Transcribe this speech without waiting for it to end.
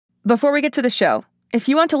Before we get to the show, if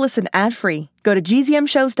you want to listen ad-free, go to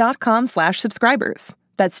gzmshows.com/subscribers.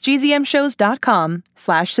 That's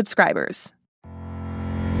gzmshows.com/subscribers.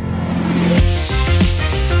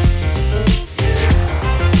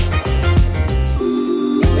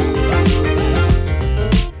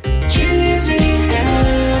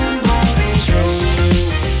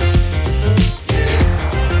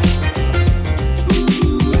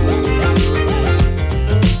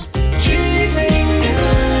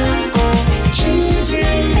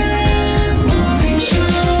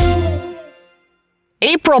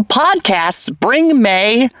 April podcasts bring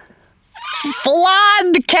May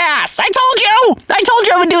Flodcasts. I told you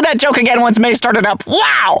I would do that joke again once May started up.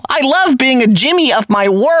 Wow! I love being a Jimmy of my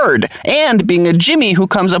word and being a Jimmy who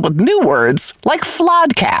comes up with new words like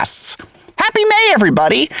Flodcasts. Happy May,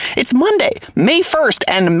 everybody! It's Monday, May 1st,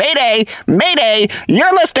 and Mayday,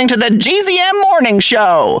 you're listening to the GZM Morning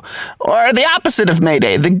Show! Or the opposite of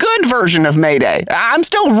Mayday, the good version of Mayday. I'm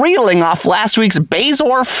still reeling off last week's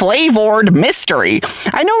Bazor-flavored mystery.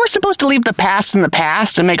 I know we're supposed to leave the past in the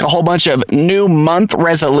past and make a whole bunch of new month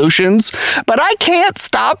resolutions, but I can't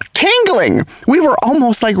stop tingling. We were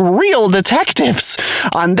almost like real detectives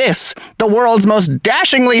on this, the world's most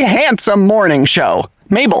dashingly handsome morning show.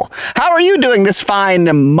 Mabel, how are you doing this fine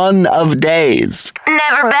month of days?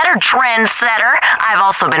 Never better, trendsetter. I've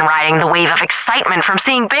also been riding the wave of excitement from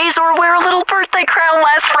seeing Bazor wear a little birthday crown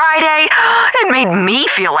last Friday. It made me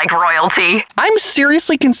feel like royalty. I'm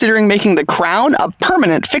seriously considering making the crown a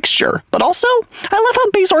permanent fixture, but also, I love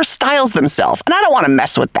how Bazor styles themselves, and I don't want to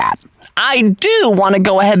mess with that. I do want to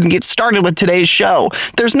go ahead and get started with today's show.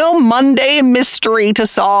 There's no Monday mystery to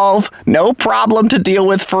solve, no problem to deal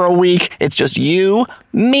with for a week. It's just you,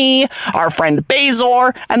 me, our friend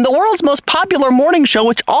Bazor, and the world's most popular morning show,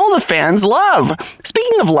 which all the fans love.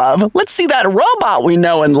 Speaking of love, let's see that robot we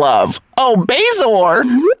know and love. Oh, Bazor!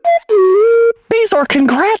 Bazor,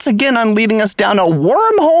 congrats again on leading us down a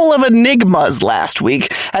wormhole of enigmas last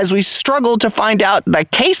week as we struggled to find out the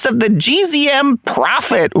case of the GZM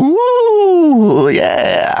prophet. Ooh,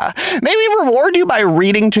 yeah. May we reward you by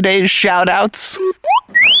reading today's shout-outs?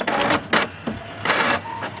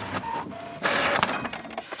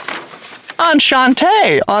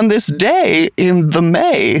 Enchante on this day in the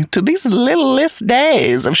May to these littlest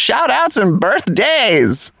days of shout-outs and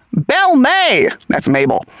birthdays. Belle May, that's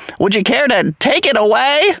Mabel. Would you care to take it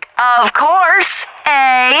away? Of course.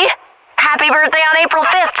 Happy birthday on April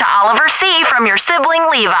 5th to Oliver C. from your sibling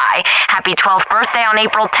Levi. Happy 12th birthday on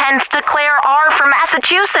April 10th to Claire R. from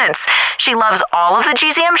Massachusetts. She loves all of the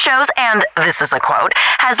GZM shows and, this is a quote,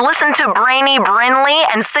 has listened to Brainy Brinley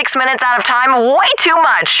and 6 Minutes Out of Time way too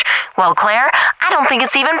much. Well, Claire, I don't think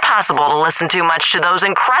it's even possible to listen too much to those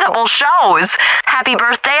incredible shows. Happy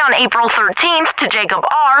birthday on April 13th to Jacob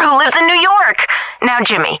R., who lives in New York. Now,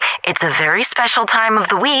 Jimmy, it's a very special time of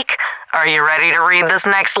the week. Are you ready to read this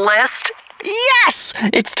next list? Yes!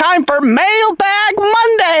 It's time for Mailbag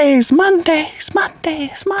Mondays!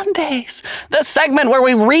 The segment where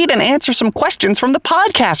we read and answer some questions from the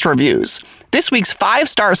podcast reviews. This week's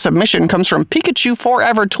 5-star submission comes from Pikachu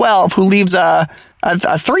Forever 12, who leaves a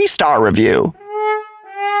 3-star review.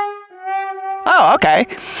 Oh, okay.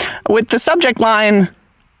 With the subject line,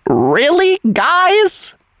 "Really,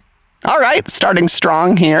 guys?" All right, starting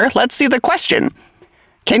strong here. Let's see the question.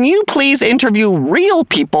 Can you please interview real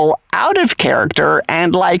people out of character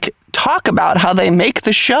and, talk about how they make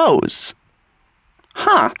the shows?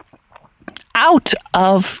 Out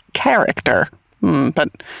of character.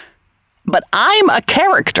 But I'm a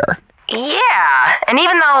character. Yeah, and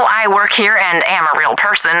even though I work here and am a real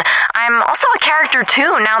person, I'm also a character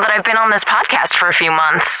too now that I've been on this podcast for a few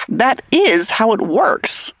months. That is how it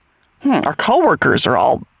works. Our coworkers are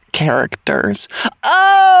all characters.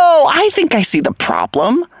 Oh, I think I see the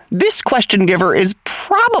problem. This question giver is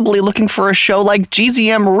probably looking for a show like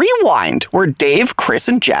GZM Rewind, where Dave, Chris,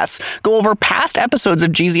 and Jess go over past episodes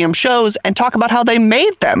of GZM shows and talk about how they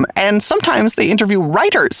made them. And sometimes they interview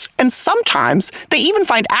writers. And sometimes they even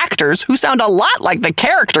find actors who sound a lot like the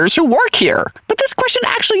characters who work here. But this question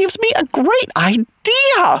actually gives me a great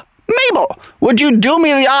idea. Mabel, would you do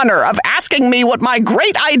me the honor of asking me what my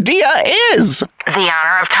great idea is? The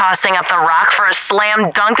honor of tossing up the rock for a slam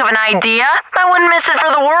dunk of an idea? I wouldn't miss it for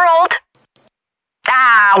the world.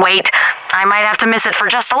 Wait. I might have to miss it for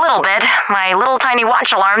just a little bit. My little tiny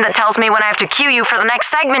watch alarm that tells me when I have to cue you for the next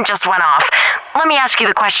segment just went off. Let me ask you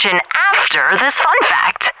the question after this fun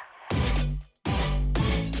fact.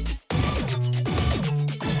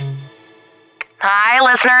 Hi,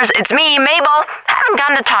 listeners. It's me, Mabel. Haven't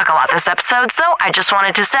gotten to talk a lot this episode, so I just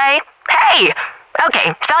wanted to say, hey!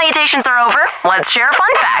 Okay, salutations are over. Let's share a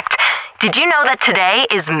fun fact. Did you know that today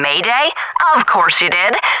is May Day? Of course you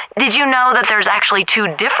did. Did you know that there's actually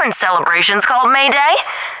 2 different celebrations called May Day?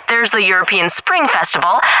 There's the European Spring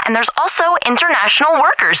Festival, and there's also International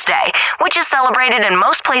Workers' Day, which is celebrated in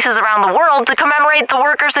most places around the world to commemorate the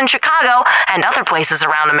workers in Chicago and other places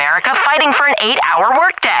around America fighting for an 8-hour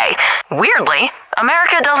workday. Weirdly,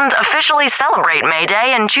 America doesn't officially celebrate May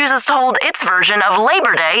Day and chooses to hold its version of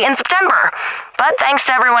Labor Day in September. But thanks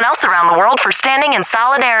to everyone else around the world for standing in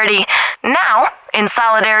solidarity. Now, in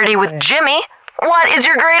solidarity with Jimmy, what is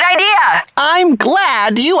your great idea? I'm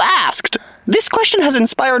glad you asked. This question has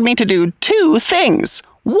inspired me to do 2 things.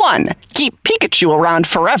 1, keep Pikachu around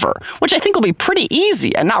forever, which I think will be pretty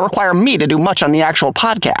easy and not require me to do much on the actual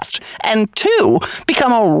podcast. And 2,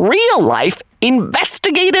 become a real-life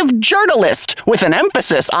investigative journalist with an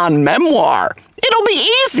emphasis on memoir. It'll be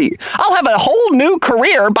easy. I'll have a whole new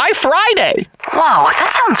career by Friday. Whoa,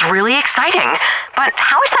 that sounds really exciting. But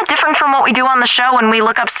how is that different from what we do on the show when we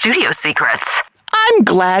look up studio secrets? I'm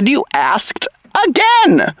glad you asked.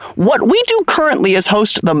 Again! What we do currently is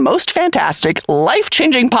host the most fantastic,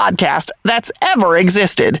 life-changing podcast that's ever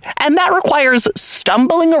existed. And that requires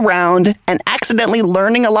stumbling around and accidentally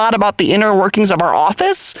learning a lot about the inner workings of our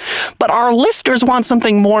office. But our listeners want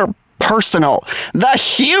something more personal. The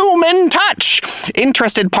human touch.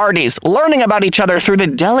 Interested parties learning about each other through the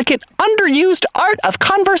delicate, underused art of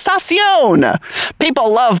conversation.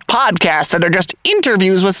 People love podcasts that are just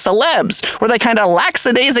interviews with celebs, where they kind of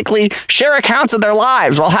lackadaisically share accounts of their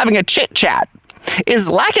lives while having a chit-chat. Is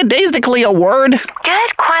lackadaisically a word?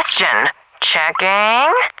 Good question.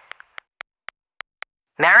 Checking.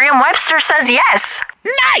 Merriam-Webster says yes.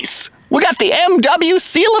 Nice! We got the MW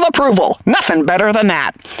seal of approval. Nothing better than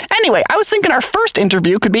that. Anyway, I was thinking our first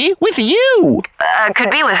interview could be with you.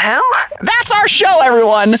 Could be with who? That's our show,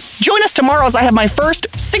 everyone. Join us tomorrow as I have my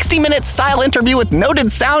first 60-minute style interview with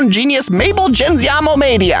noted sound genius Mabel Genziamo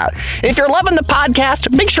Media. If you're loving the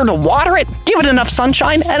podcast, make sure to water it, give it enough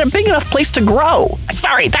sunshine, and a big enough place to grow.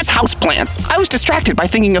 Sorry, that's houseplants. I was distracted by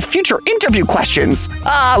thinking of future interview questions.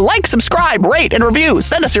 Like, subscribe, rate, and review.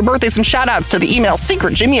 Send us your birthdays and shout-outs to the email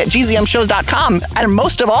secretjimmy@gzmshows.com. And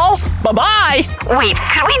most of all, bye-bye. Wait,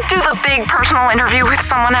 could we do the big personal interview with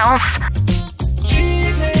someone else?